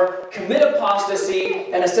hour, commit apostasy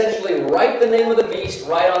and essentially write the name of the beast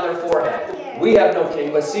right on their forehead. We have no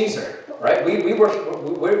king but Caesar. Right?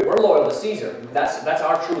 We're loyal to Caesar. That's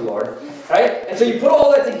our true Lord. Right? And so you put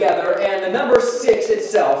all that together, and the number 6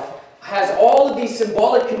 itself has all of these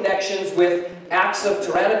symbolic connections with acts of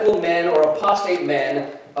tyrannical men or apostate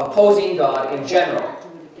men opposing God in general.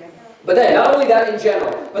 But then, not only that in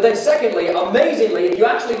general, but then secondly, amazingly, if you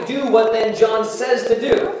actually do what then John says to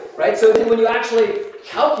do, right? So then when you actually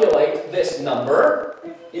calculate this number,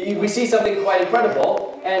 we see something quite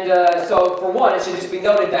incredible. And so for one, it should just be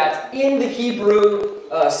noted that in the Hebrew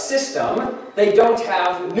system, they don't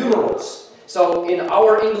have numerals. So in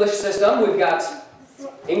our English system, we've got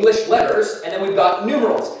English letters, and then we've got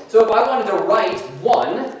numerals. So if I wanted to write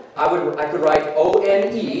 1, I could write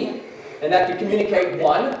O-N-E, and that could communicate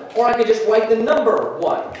 1, or I could just write the number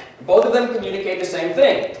 1. Both of them communicate the same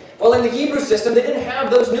thing. Well, in the Hebrew system, they didn't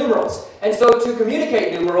have those numerals. And so to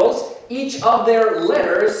communicate numerals, each of their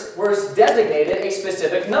letters was designated a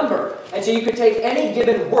specific number. And so you could take any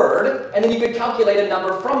given word, and then you could calculate a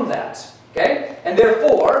number from that. Okay? And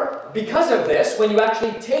therefore, because of this, when you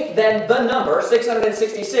actually take then the number,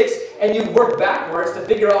 666, and you work backwards to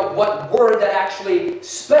figure out what word that actually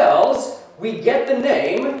spells, we get the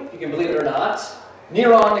name, if you can believe it or not,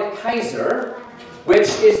 Neron Kaiser, which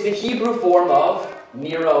is the Hebrew form of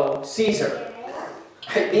Nero Caesar.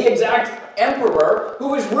 The exact emperor who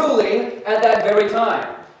was ruling at that very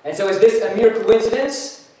time. And so is this a mere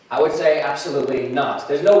coincidence? I would say absolutely not.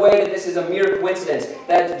 There's no way that this is a mere coincidence.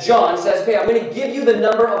 That John says, okay, I'm going to give you the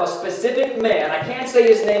number of a specific man. I can't say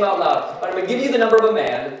his name out loud, but I'm going to give you the number of a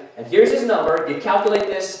man. And here's his number. You calculate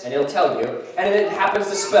this, and it'll tell you. And it happens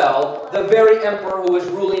to spell the very emperor who was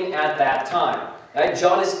ruling at that time. Right?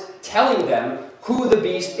 John is telling them who the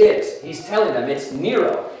beast is. He's telling them it's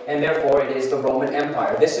Nero, and therefore it is the Roman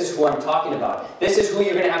Empire. This is who I'm talking about. This is who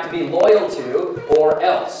you're going to have to be loyal to, or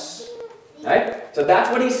else. Right? So that's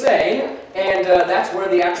what he's saying, and that's where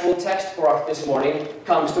the actual text for us this morning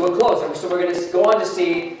comes to a close. And so we're going to go on to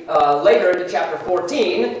see later into chapter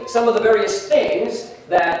 14 some of the various things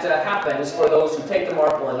that happens for those who take the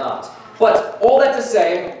mark or not. But all that to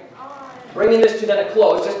say, bringing this to then a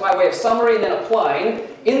close, just by way of summary and then applying,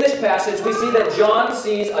 in this passage we see that John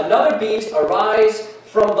sees another beast arise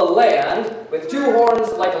from the land with 2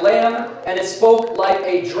 horns like a lamb, and it spoke like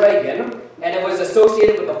a dragon. And it was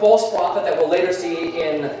associated with the false prophet that we'll later see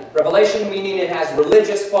in Revelation, meaning it has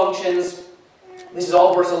religious functions. This is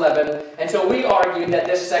all verse 11. And so we argued that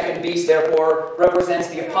this second beast, therefore, represents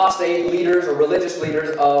the apostate leaders or religious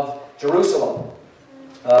leaders of Jerusalem.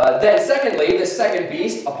 Then secondly, the second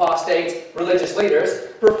beast, apostate religious leaders,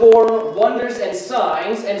 perform wonders and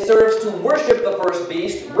signs and serves to worship the first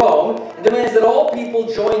beast, Rome, and demands that all people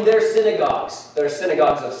join their synagogues. They're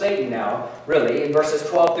synagogues of Satan now, really. In verses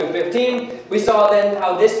 12 through 15, we saw then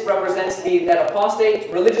how this represents that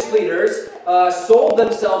apostate religious leaders sold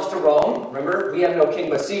themselves to Rome. Remember, we have no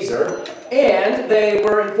king but Caesar. And they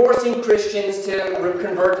were enforcing Christians to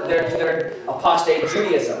convert to their apostate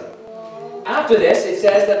Judaism. After this, it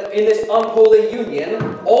says that in this unholy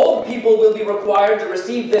union, all people will be required to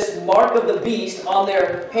receive this mark of the beast on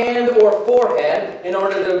their hand or forehead in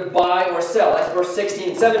order to buy or sell. That's verse 16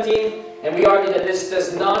 and 17. And we argue that this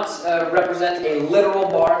does not represent a literal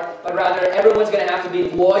mark, but rather everyone's going to have to be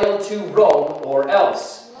loyal to Rome or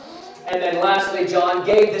else. And then lastly, John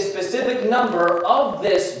gave the specific number of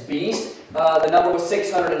this beast. The number was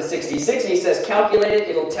 666. He says, calculate it.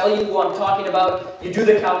 It'll tell you who I'm talking about. You do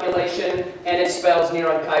the calculation, and it spells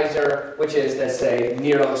Neron Kaiser, which is, let's say,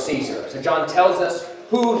 Nero Caesar. So John tells us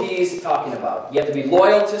who he's talking about. You have to be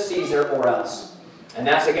loyal to Caesar or else. And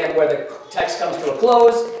that's, again, where the text comes to a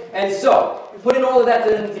close. And so, putting all of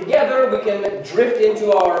that together, we can drift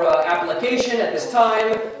into our application at this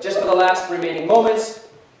time, just for the last remaining moments.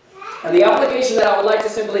 And the application that I would like to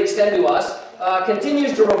simply extend to us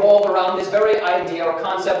continues to revolve around this very idea or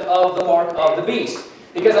concept of the mark of the beast.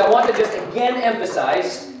 Because I want to just again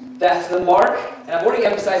emphasize that the mark, and I've already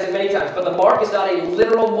emphasized it many times, but the mark is not a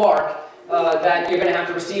literal mark that you're going to have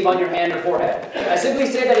to receive on your hand or forehead. I simply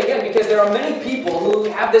say that again because there are many people who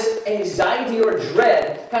have this anxiety or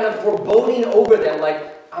dread kind of foreboding over them, like,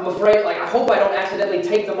 I'm afraid, like, I hope I don't accidentally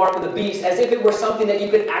take the mark of the beast, as if it were something that you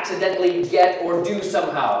could accidentally get or do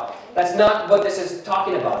somehow. That's not what this is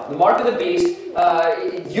talking about. The mark of the beast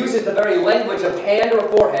uses the very language of hand or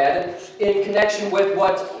forehead in connection with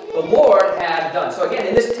what the Lord had done. So again,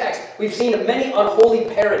 in this text, we've seen many unholy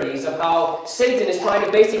parodies of how Satan is trying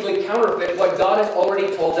to basically counterfeit what God has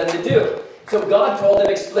already told them to do. So God told them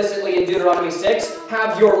explicitly in Deuteronomy 6,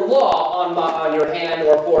 have your law on your hand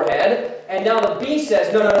or forehead. And now the beast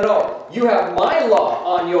says, no, you have my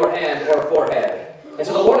law on your hand or forehead. And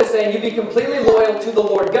so the Lord is saying, you be completely loyal to the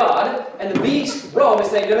Lord God. And the beast, Rome, is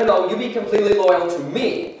saying, no, you be completely loyal to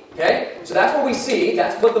me. Okay? So that's what we see.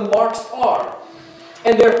 That's what the marks are.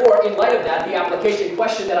 And therefore, in light of that, the application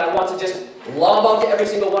question that I want to just lob onto every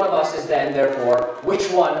single one of us is then, therefore, which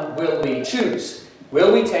one will we choose?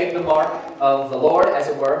 Will we take the mark of the Lord, as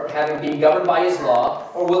it were, having been governed by His law,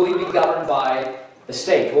 or will we be governed by the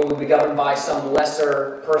state? Will we be governed by some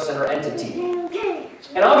lesser person or entity?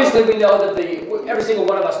 And obviously we know that every single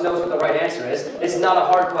one of us knows what the right answer is. It's not a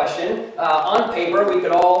hard question. On paper, we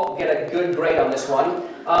could all get a good grade on this one.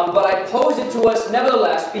 But I pose it to us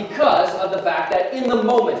nevertheless because of the fact that in the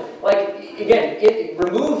moment, like, again,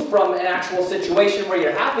 removed from an actual situation where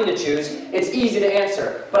you're having to choose, it's easy to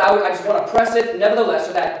answer. But I just want to press it nevertheless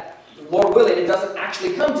so that, Lord willing, it doesn't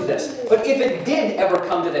actually come to this. But if it did ever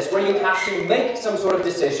come to this, where you have to make some sort of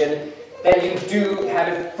decision, then you do have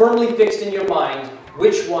it firmly fixed in your mind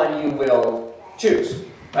which one you will choose,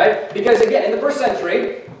 right? Because again, in the first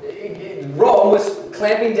century, Rome was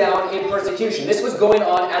clamping down in persecution. This was going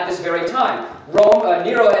on at this very time.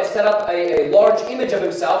 Nero had set up a large image of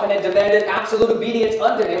himself and had demanded absolute obedience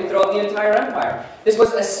unto him throughout the entire empire. This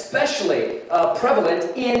was especially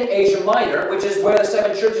prevalent in Asia Minor, which is where the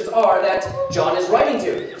 7 churches are that John is writing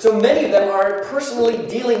to. So many of them are personally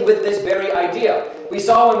dealing with this very idea. We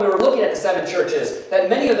saw when we were looking at the 7 churches that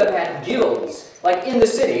many of them had guilds, like in the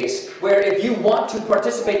cities, where if you want to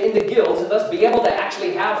participate in the guilds and thus be able to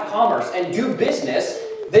actually have commerce and do business,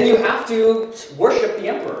 then you have to worship the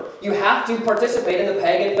emperor. You have to participate in the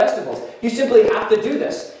pagan festivals. You simply have to do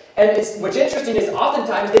this. And what's interesting is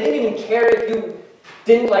oftentimes they didn't even care if you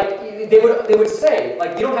didn't, like, they would say,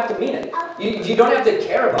 like, you don't have to mean it. You don't have to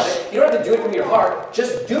care about it. You don't have to do it from your heart.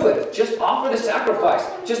 Just do it. Just offer the sacrifice.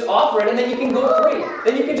 Just offer it, and then you can go free.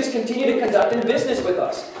 Then you can just continue to conduct in business with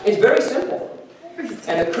us. It's very simple.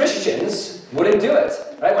 And the Christians wouldn't do it.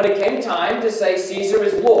 Right? When it came time to say Caesar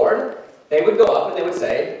is Lord, they would go up and they would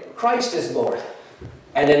say, Christ is Lord.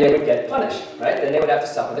 And then they would get punished. Right? Then they would have to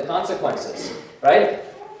suffer the consequences. Right?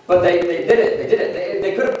 But they did it. They did it.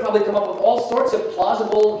 They could have probably come up with all sorts of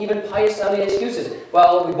plausible, even pious-sounding excuses.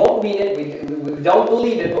 Well, we won't mean it. We don't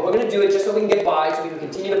believe it, but we're going to do it just so we can get by, so we can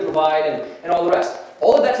continue to provide and all the rest.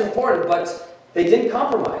 All of that's important, but they didn't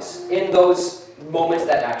compromise in those moments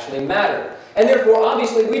that actually matter. And therefore,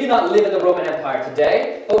 obviously, we do not live in the Roman Empire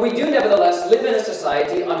today, but we do nevertheless live in a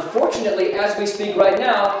society, unfortunately, as we speak right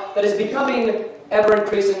now, that is becoming ever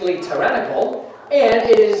increasingly tyrannical, And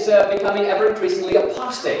it is becoming ever increasingly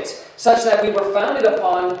apostate, such that we were founded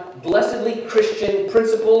upon blessedly Christian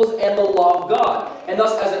principles and the law of God. And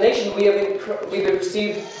thus, as a nation, we've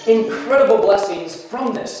received incredible blessings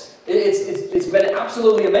from this. It's been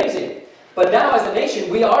absolutely amazing. But now, as a nation,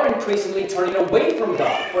 we are increasingly turning away from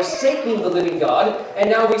God, forsaking the living God, and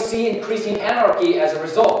now we see increasing anarchy as a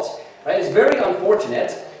result. Right? It's very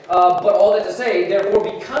unfortunate. But all that to say, therefore,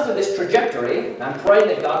 because of this trajectory, and I'm praying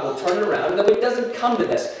that God will turn it around, and that it doesn't come to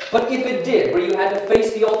this. But if it did, where you had to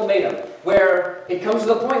face the ultimatum, where it comes to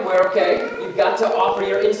the point where, okay, you've got to offer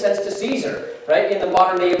your incense to Caesar, right, in the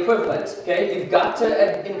modern day equivalent, okay? You've got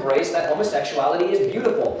to embrace that homosexuality is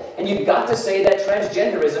beautiful, and you've got to say that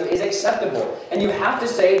transgenderism is acceptable, and you have to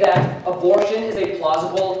say that abortion is a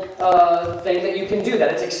plausible thing that you can do,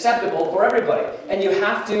 that it's acceptable for everybody, and you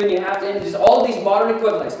have to, and just all these modern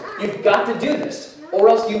equivalents. You've got to do this, or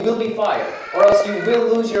else you will be fired, or else you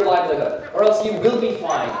will lose your livelihood, or else you will be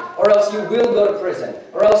fined, or else you will go to prison,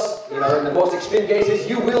 or else, in the most extreme cases,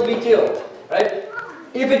 you will be killed, right?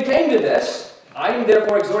 If it came to this, I am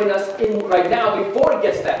therefore exhorting us right now, before it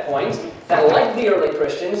gets to that point, that like the early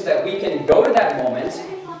Christians, that we can go to that moment,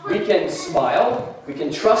 we can smile, we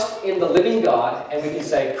can trust in the living God, and we can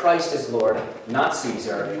say, Christ is Lord, not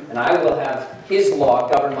Caesar, and I will have His law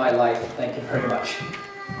govern my life. Thank you very much.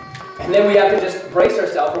 And then we have to just brace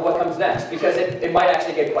ourselves for what comes next, because it might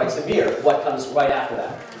actually get quite severe, what comes right after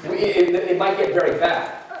that. It might get very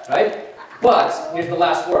bad, right? But, here's the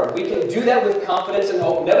last word, we can do that with confidence and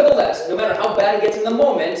hope, nevertheless, no matter how bad it gets in the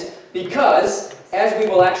moment, because, as we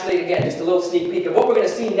will actually, again, just a little sneak peek of what we're going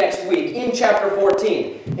to see next week, in chapter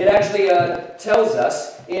 14, it actually tells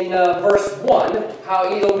us in verse 1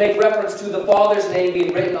 how it'll make reference to the Father's name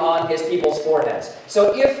being written on His people's foreheads.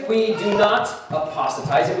 So if we do not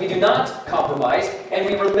apostatize, if we do not compromise, and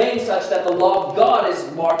we remain such that the law of God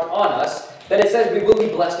is marked on us, then it says we will be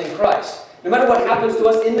blessed in Christ. No matter what happens to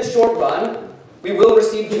us in the short run, we will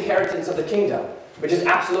receive the inheritance of the kingdom, which is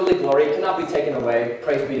absolutely glory. It cannot be taken away.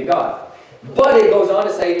 Praise be to God. But it goes on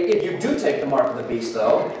to say, if you do take the mark of the beast,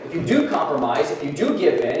 though, if you do compromise, if you do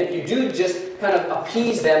give in, if you do just kind of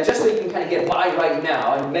appease them, just so you can kind of get by right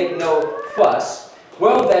now and make no fuss,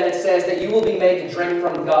 well then it says that you will be made to drink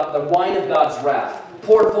from God, the wine of God's wrath,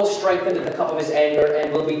 poured full strength into the cup of His anger,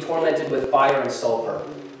 and will be tormented with fire and sulfur.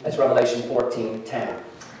 That's Revelation 14:10.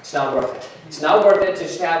 It's not worth it. It's not worth it to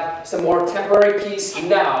just have some more temporary peace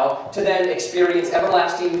now to then experience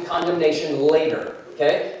everlasting condemnation later.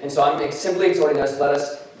 Okay? And so I'm simply exhorting us, let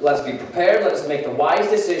us be prepared, let us make the wise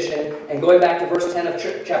decision. And going back to verse 10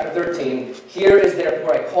 of chapter 13, here is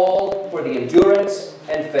therefore a call for the endurance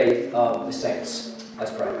and faith of the saints.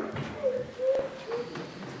 Let's pray.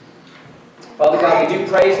 Father God, we do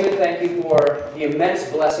praise You and thank You for the immense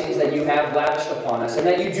blessings that You have lavished upon us, and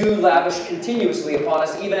that You do lavish continuously upon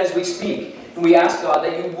us even as we speak. And we ask, God,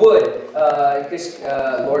 that You would,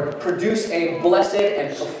 Lord, produce a blessed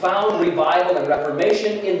and profound revival and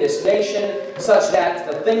reformation in this nation, such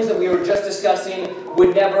that the things that we were just discussing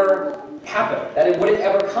would never happen, that it wouldn't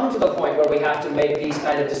ever come to the point where we have to make these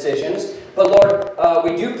kind of decisions. But Lord,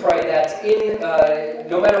 we do pray that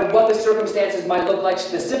no matter what the circumstances might look like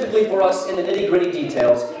specifically for us in the nitty-gritty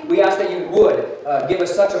details, we ask that You would give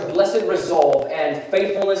us such a blessed resolve and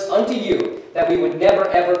faithfulness unto You that we would never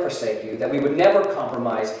ever forsake You, that we would never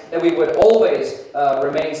compromise, that we would always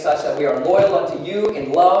remain such that we are loyal unto You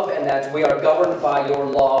in love, and that we are governed by Your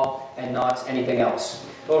law and not anything else.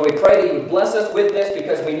 Lord, we pray that You would bless us with this,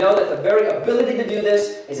 because we know that the very ability to do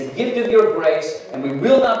this is a gift of Your grace, and we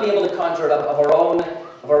will not be able to conjure it up of our own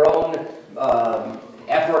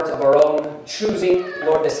effort, of our own choosing.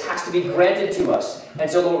 Lord, this has to be granted to us. And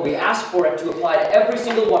so, Lord, we ask for it to apply to every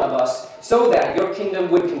single one of us, so that Your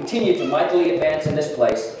kingdom would continue to mightily advance in this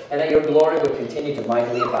place, and that Your glory would continue to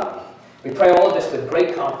mightily abound. We pray all of this with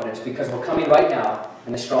great confidence, because we're coming right now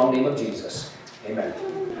in the strong name of Jesus. Amen.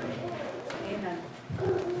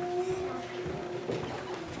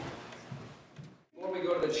 Before we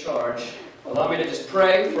go to the charge, allow me to just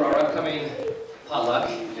pray for our upcoming potluck,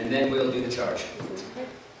 and then we'll do the charge.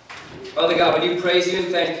 Father God, we do praise You and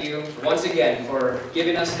thank You once again for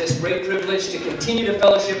giving us this great privilege to continue to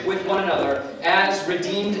fellowship with one another as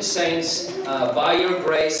redeemed saints by Your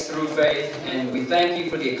grace through faith. And we thank You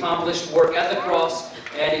for the accomplished work at the cross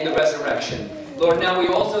and in the resurrection. Lord, now we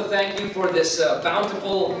also thank You for this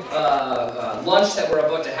bountiful lunch that we're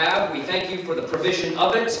about to have. We thank You for the provision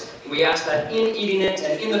of it. We ask that in eating it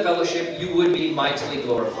and in the fellowship, You would be mightily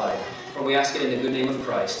glorified. For we ask it in the good name of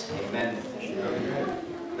Christ. Amen.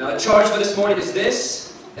 Now the charge for this morning is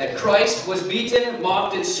this, that Christ was beaten,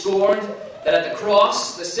 mocked, and scorned, that at the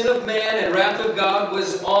cross, the sin of man and wrath of God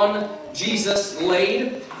was on Jesus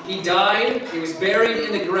laid. He died, he was buried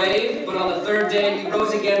in the grave, but on the third day he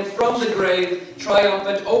rose again from the grave,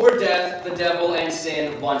 triumphant over death, the devil, and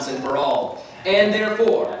sin once and for all. And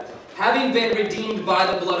therefore, having been redeemed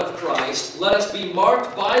by the blood of Christ, let us be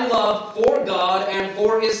marked by love for God and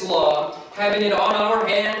for his law, having it on our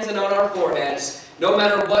hands and on our foreheads, no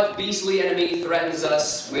matter what beastly enemy threatens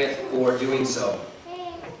us with for doing so.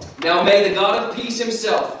 Now may the God of peace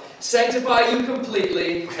himself sanctify you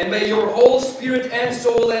completely, and may your whole spirit and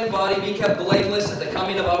soul and body be kept blameless at the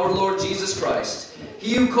coming of our Lord Jesus Christ.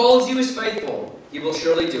 He who calls you is faithful. He will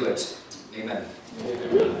surely do it. Amen.